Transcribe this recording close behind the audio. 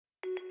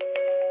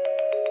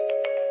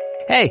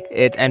Hey,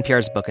 it's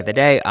NPR's Book of the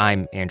Day.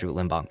 I'm Andrew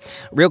Limbaugh.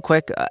 Real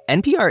quick,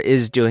 NPR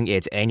is doing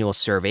its annual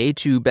survey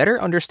to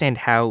better understand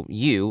how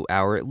you,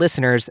 our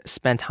listeners,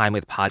 spend time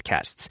with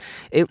podcasts.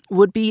 It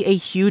would be a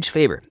huge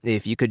favor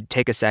if you could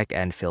take a sec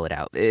and fill it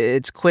out.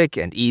 It's quick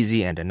and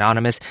easy and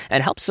anonymous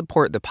and helps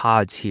support the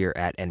pods here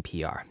at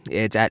NPR.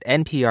 It's at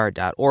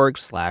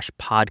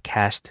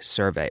npr.org/podcast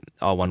survey,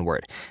 all one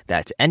word.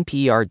 That's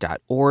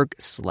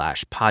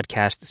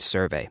npr.org/podcast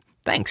survey.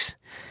 Thanks.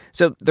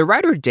 So the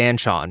writer Dan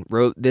Chaon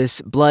wrote this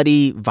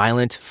bloody,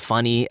 violent,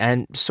 funny,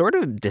 and sort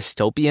of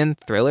dystopian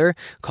thriller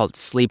called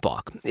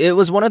Sleepwalk. It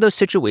was one of those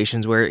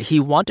situations where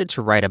he wanted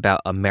to write about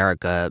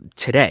America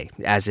today,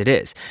 as it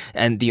is.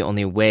 And the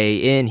only way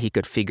in he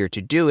could figure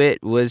to do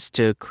it was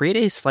to create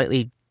a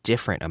slightly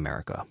different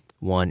America,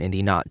 one in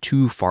the not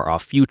too far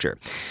off future.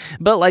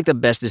 But like the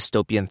best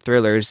dystopian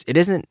thrillers, it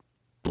isn't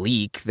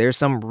bleak. There's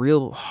some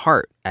real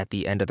heart at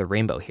the end of the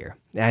rainbow here.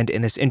 And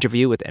in this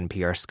interview with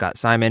NPR's Scott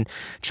Simon,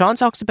 Chaon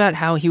talks about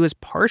how he was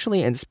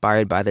partially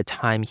inspired by the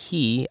time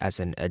he, as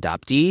an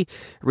adoptee,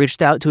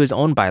 reached out to his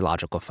own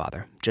biological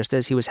father, just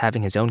as he was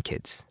having his own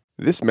kids.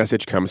 This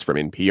message comes from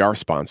NPR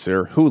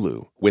sponsor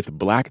Hulu with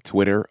Black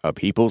Twitter, A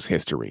People's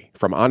History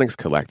from Onyx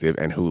Collective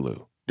and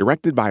Hulu.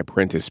 Directed by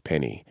Prentice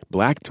Penny,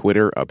 Black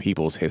Twitter, A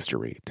People's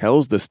History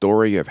tells the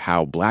story of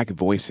how Black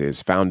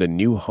voices found a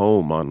new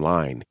home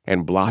online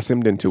and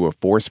blossomed into a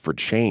force for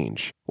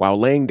change while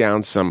laying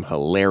down some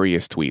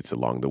hilarious tweets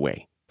along the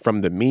way.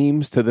 From the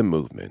memes to the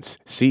movements,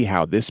 see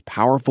how this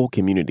powerful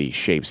community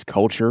shapes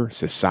culture,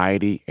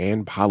 society,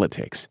 and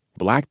politics.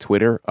 Black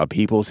Twitter, A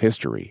People's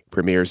History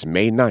premieres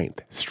May 9th,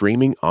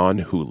 streaming on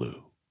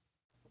Hulu.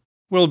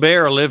 Will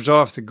Bear lives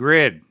off the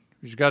grid.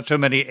 He's got so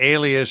many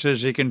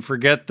aliases he can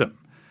forget them.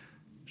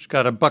 He's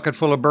got a bucket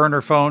full of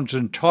burner phones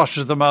and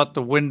tosses them out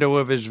the window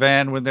of his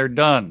van when they're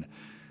done.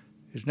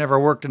 He's never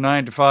worked a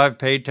 9-to-5,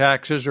 paid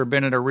taxes, or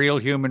been in a real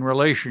human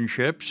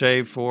relationship,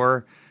 save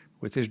for,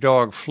 with his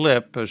dog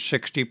Flip, a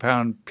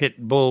 60-pound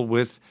pit bull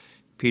with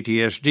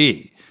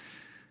PTSD.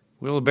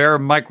 Will Bear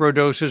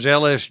microdoses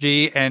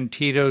LSD and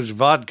Tito's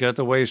vodka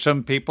the way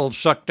some people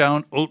suck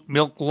down oat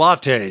milk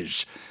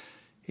lattes.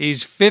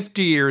 He's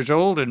 50 years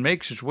old and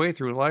makes his way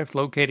through life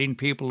locating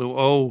people who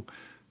owe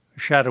a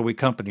shadowy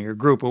company or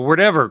group or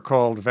whatever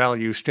called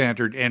Value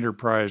Standard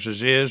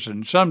Enterprises is,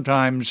 and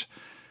sometimes,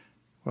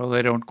 well,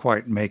 they don't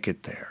quite make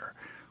it there.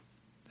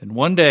 Then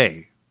one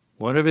day,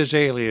 one of his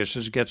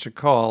aliases gets a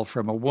call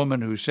from a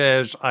woman who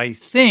says, "I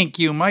think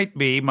you might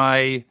be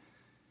my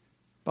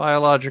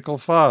biological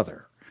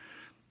father."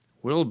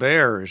 Will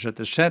Bear is at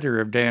the center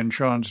of Dan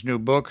Chaon's new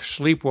book,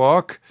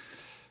 Sleepwalk,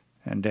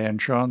 and Dan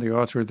Chaon, the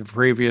author of the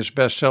previous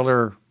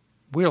bestseller,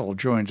 Will,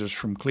 joins us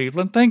from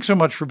Cleveland. Thanks so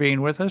much for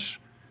being with us.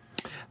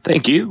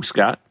 Thank you,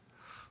 Scott.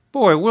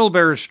 Boy, Will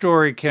Bear's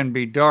story can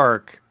be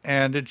dark,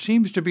 and it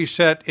seems to be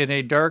set in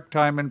a dark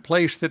time and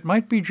place that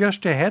might be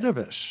just ahead of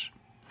us.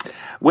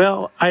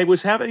 Well, I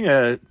was having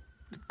a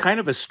kind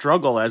of a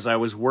struggle as I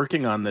was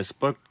working on this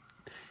book.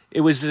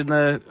 It was in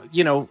the,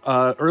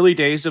 early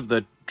days of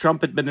the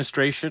Trump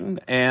administration,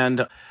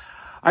 and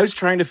I was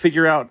trying to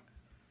figure out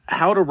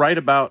how to write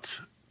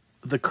about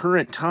the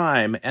current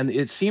time, and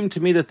it seemed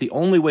to me that the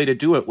only way to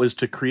do it was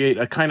to create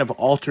a kind of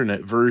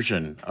alternate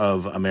version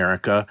of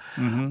America,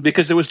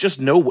 because there was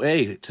just no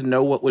way to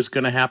know what was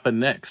going to happen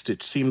next.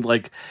 It seemed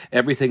like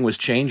everything was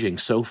changing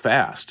so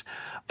fast.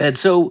 And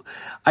so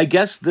I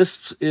guess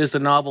this is a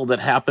novel that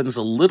happens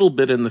a little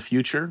bit in the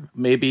future,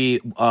 maybe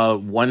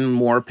one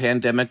more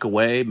pandemic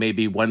away,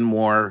 maybe one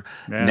more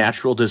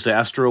natural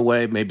disaster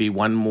away, maybe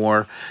one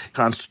more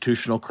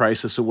constitutional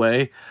crisis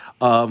away.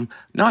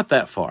 Not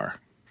that far.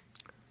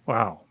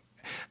 Wow.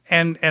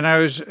 And I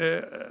was,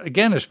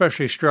 again,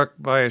 especially struck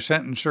by a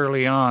sentence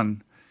early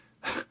on.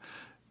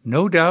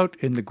 No doubt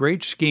in the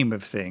great scheme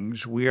of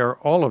things, we are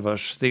all of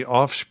us the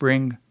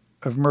offspring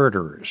of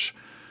murderers.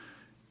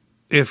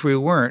 If we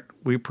weren't,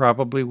 we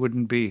probably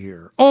wouldn't be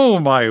here. Oh,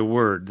 my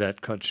word,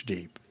 that cuts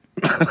deep.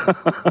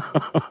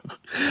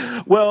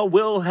 Well,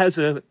 Will has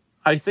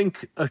I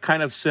think, a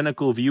kind of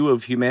cynical view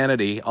of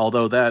humanity,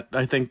 although that,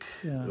 I think,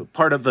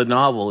 part of the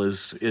novel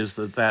is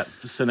that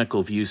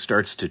cynical view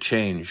starts to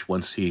change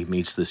once he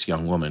meets this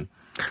young woman.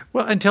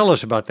 Well, and tell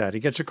us about that.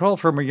 He gets a call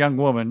from a young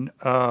woman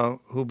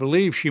who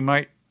believes she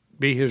might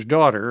be his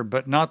daughter,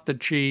 but not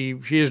that she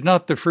is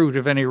not the fruit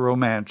of any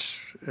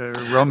romance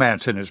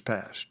in his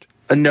past.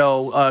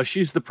 No,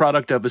 she's the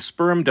product of a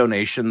sperm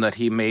donation that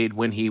he made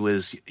when he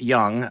was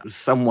young,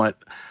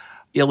 somewhat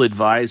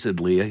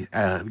ill-advisedly,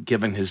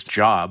 given his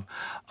job.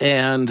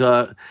 And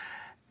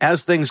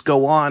as things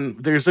go on,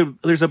 there's a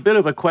bit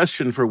of a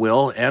question for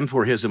Will and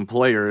for his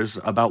employers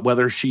about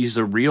whether she's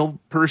a real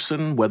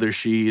person, whether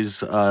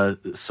she's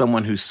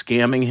someone who's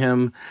scamming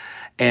him.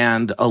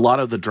 And a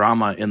lot of the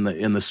drama in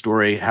the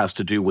story has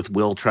to do with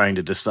Will trying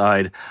to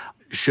decide,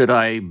 should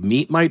I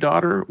meet my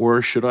daughter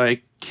or should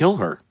I kill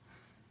her?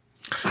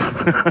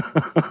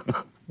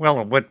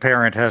 Well, what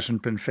parent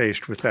hasn't been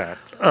faced with that?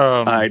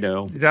 I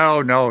know.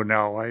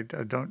 No. I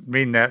don't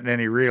mean that in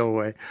any real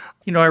way.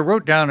 I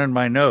wrote down in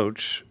my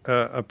notes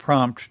a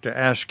prompt to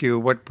ask you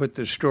what put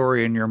the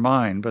story in your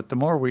mind. But the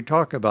more we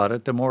talk about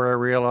it, the more I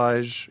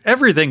realize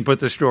everything put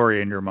the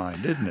story in your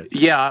mind, didn't it?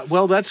 Yeah,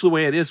 well, that's the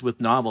way it is with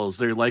novels.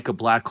 They're like a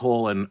black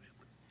hole, and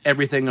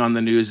everything on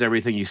the news,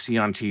 everything you see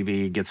on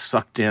TV gets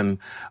sucked in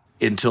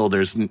until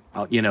there's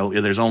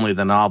only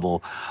the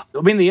novel.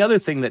 I mean, the other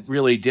thing that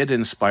really did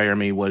inspire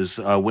me was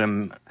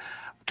when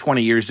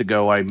 20 years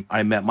ago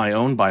I met my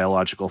own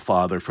biological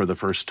father for the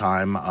first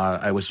time.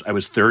 I was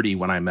 30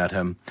 when I met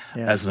him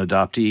as an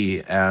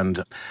adoptee,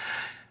 and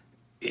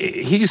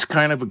he's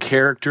kind of a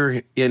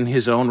character in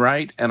his own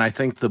right, and I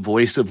think the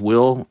voice of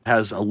Will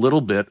has a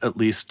little bit, at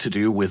least, to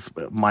do with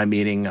my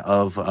meeting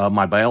of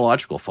my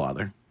biological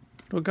father.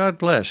 Well, God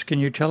bless. Can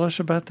you tell us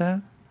about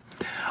that?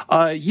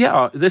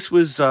 This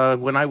was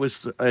when I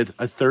was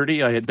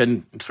 30. I had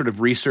been sort of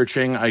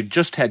researching. I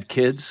just had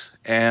kids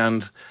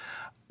and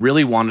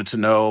really wanted to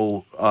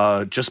know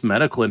just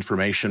medical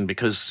information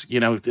because,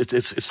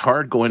 it's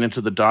hard going into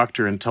the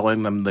doctor and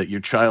telling them that your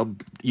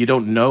child, you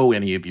don't know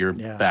any of your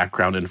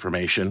background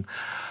information.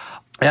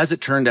 As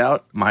it turned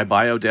out, my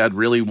bio dad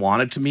really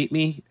wanted to meet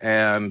me,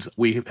 and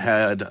we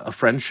had a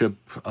friendship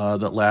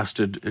that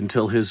lasted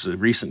until his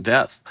recent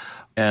death.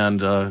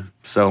 And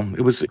so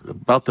it was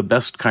about the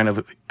best kind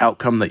of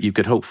outcome that you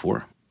could hope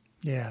for.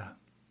 Yeah.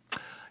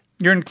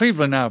 You're in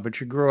Cleveland now, but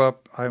you grew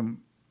up,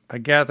 I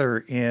gather,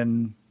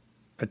 in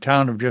a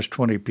town of just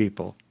 20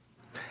 people.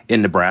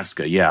 In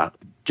Nebraska, yeah.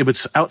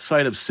 It's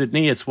outside of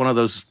Sydney. It's one of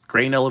those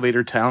grain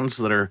elevator towns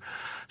that are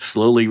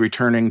slowly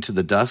returning to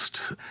the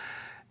dust.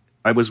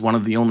 I was one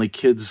of the only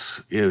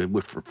kids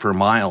for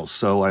miles,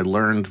 so I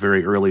learned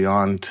very early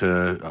on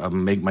to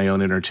make my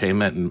own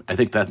entertainment, and I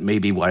think that may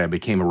be why I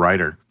became a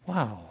writer.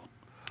 Wow.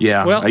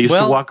 Yeah, I used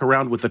to walk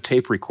around with a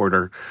tape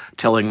recorder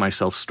telling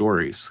myself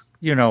stories.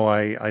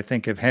 I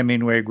think of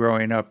Hemingway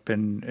growing up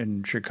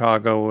in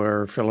Chicago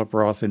or Philip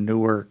Roth in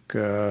Newark,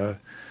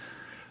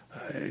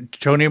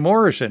 Toni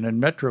Morrison in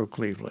Metro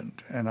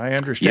Cleveland, and I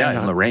understand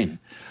in Lorraine.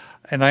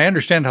 And I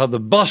understand how the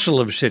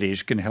bustle of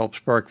cities can help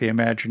spark the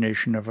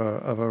imagination of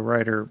a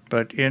writer.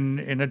 But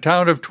in a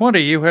town of 20,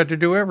 you had to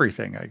do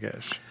everything, I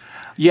guess.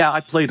 Yeah, I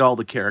played all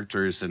the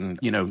characters, and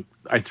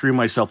I threw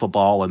myself a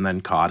ball and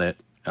then caught it.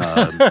 All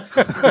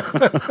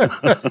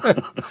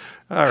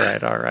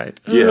right.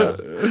 Yeah.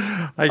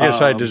 I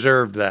guess I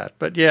deserved that.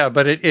 But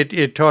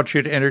it taught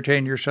you to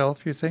entertain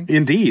yourself, you think?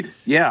 Indeed.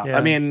 Yeah.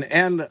 I mean,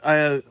 and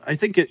I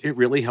think it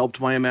really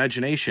helped my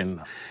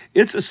imagination.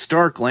 It's a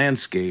stark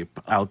landscape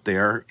out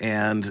there,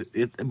 and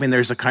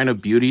there's a kind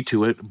of beauty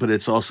to it, but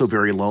it's also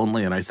very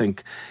lonely, and I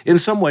think in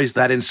some ways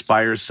that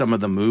inspires some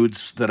of the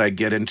moods that I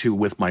get into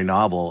with my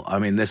novel. I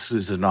mean, this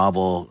is a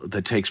novel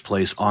that takes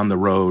place on the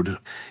road.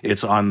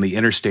 It's on the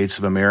interstates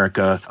of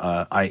America.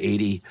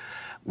 I-80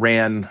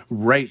 ran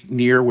right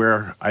near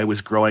where I was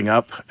growing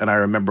up, and I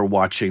remember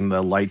watching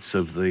the lights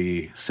of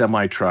the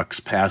semi-trucks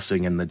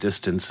passing in the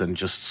distance and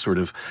just sort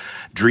of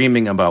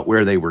dreaming about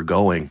where they were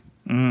going.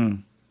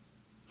 Mm.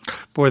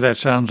 Boy, that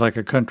sounds like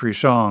a country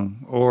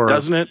song,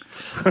 doesn't it?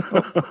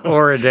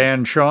 or a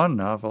Dan Chaon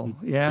novel.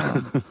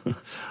 Yeah.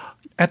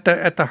 At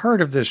the heart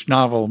of this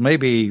novel,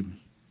 maybe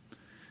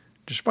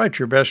despite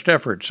your best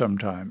efforts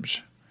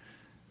sometimes,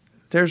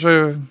 it's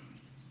a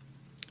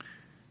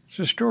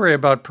story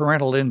about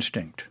parental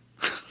instinct.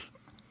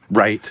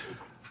 Right.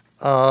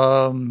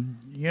 Underneath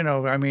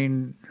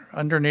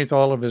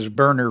all of his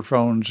burner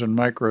phones and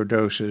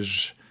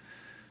microdoses,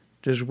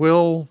 does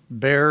Will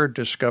Bear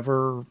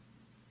discover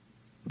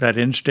that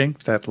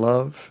instinct, that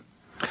love?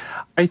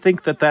 I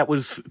think that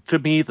was, to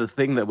me, the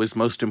thing that was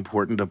most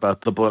important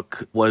about the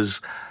book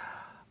was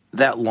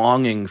that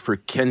longing for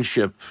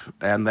kinship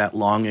and that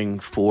longing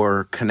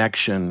for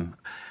connection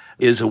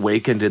is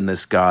awakened in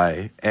this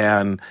guy.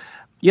 And,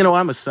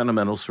 I'm a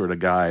sentimental sort of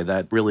guy.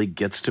 That really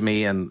gets to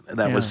me, and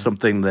that was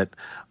something that,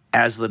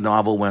 as the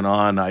novel went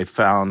on, I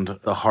found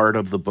the heart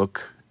of the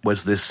book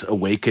was this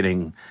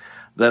awakening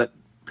that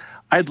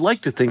I'd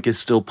like to think is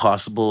still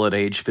possible at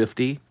age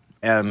 50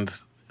 and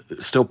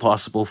still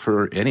possible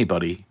for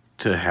anybody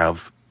to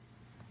have.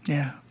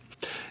 Yeah.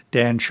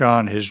 Dan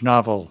Chaon, his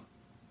novel,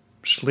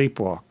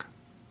 Sleepwalk.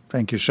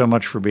 Thank you so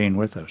much for being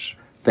with us.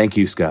 Thank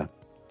you, Scott.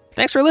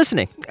 Thanks for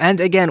listening. And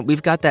again,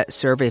 we've got that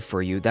survey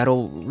for you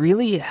that'll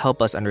really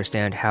help us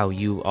understand how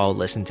you all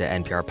listen to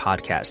NPR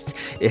podcasts.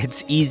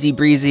 It's easy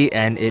breezy,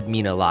 and it'd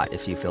mean a lot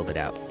if you filled it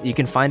out. You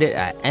can find it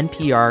at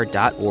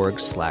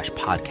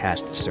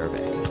npr.org/podcast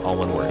survey. All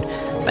one word.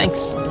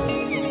 Thanks.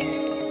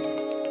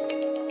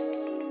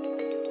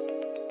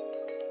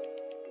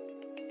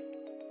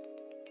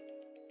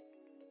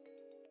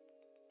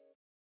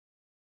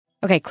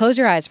 Okay, close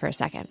your eyes for a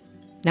second.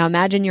 Now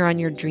imagine you're on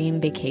your dream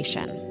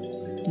vacation.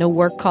 No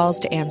work calls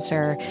to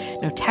answer,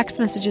 no text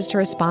messages to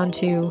respond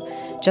to,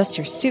 just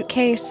your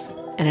suitcase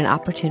and an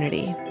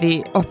opportunity.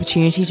 The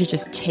opportunity to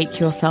just take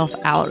yourself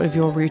out of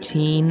your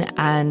routine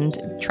and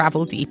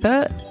travel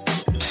deeper.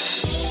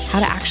 How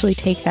to actually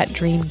take that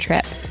dream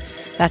trip.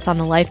 That's on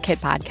the Life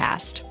Kit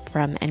podcast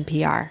from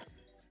NPR.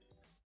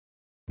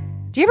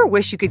 Do you ever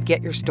wish you could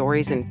get your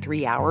stories in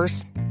 3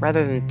 hours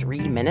rather than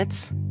 3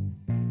 minutes?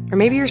 Or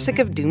maybe you're sick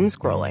of doom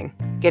scrolling,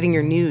 getting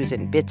your news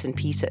in bits and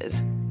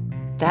pieces.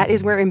 That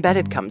is where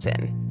Embedded comes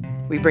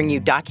in. We bring you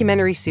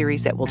documentary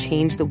series that will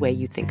change the way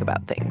you think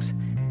about things.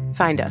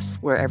 Find us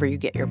wherever you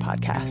get your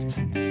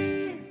podcasts.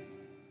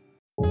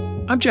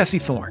 I'm Jesse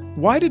Thorne.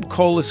 Why did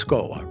Cole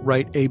Escola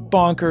write a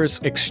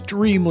bonkers,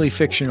 extremely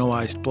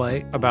fictionalized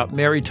play about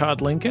Mary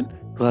Todd Lincoln?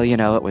 Well,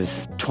 it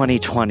was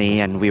 2020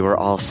 and we were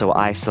all so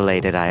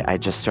isolated. I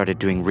just started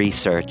doing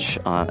research,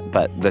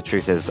 but the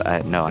truth is,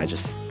 I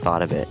just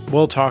thought of it.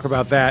 We'll talk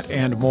about that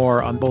and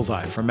more on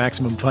Bullseye from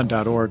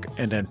MaximumFun.org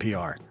and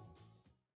NPR.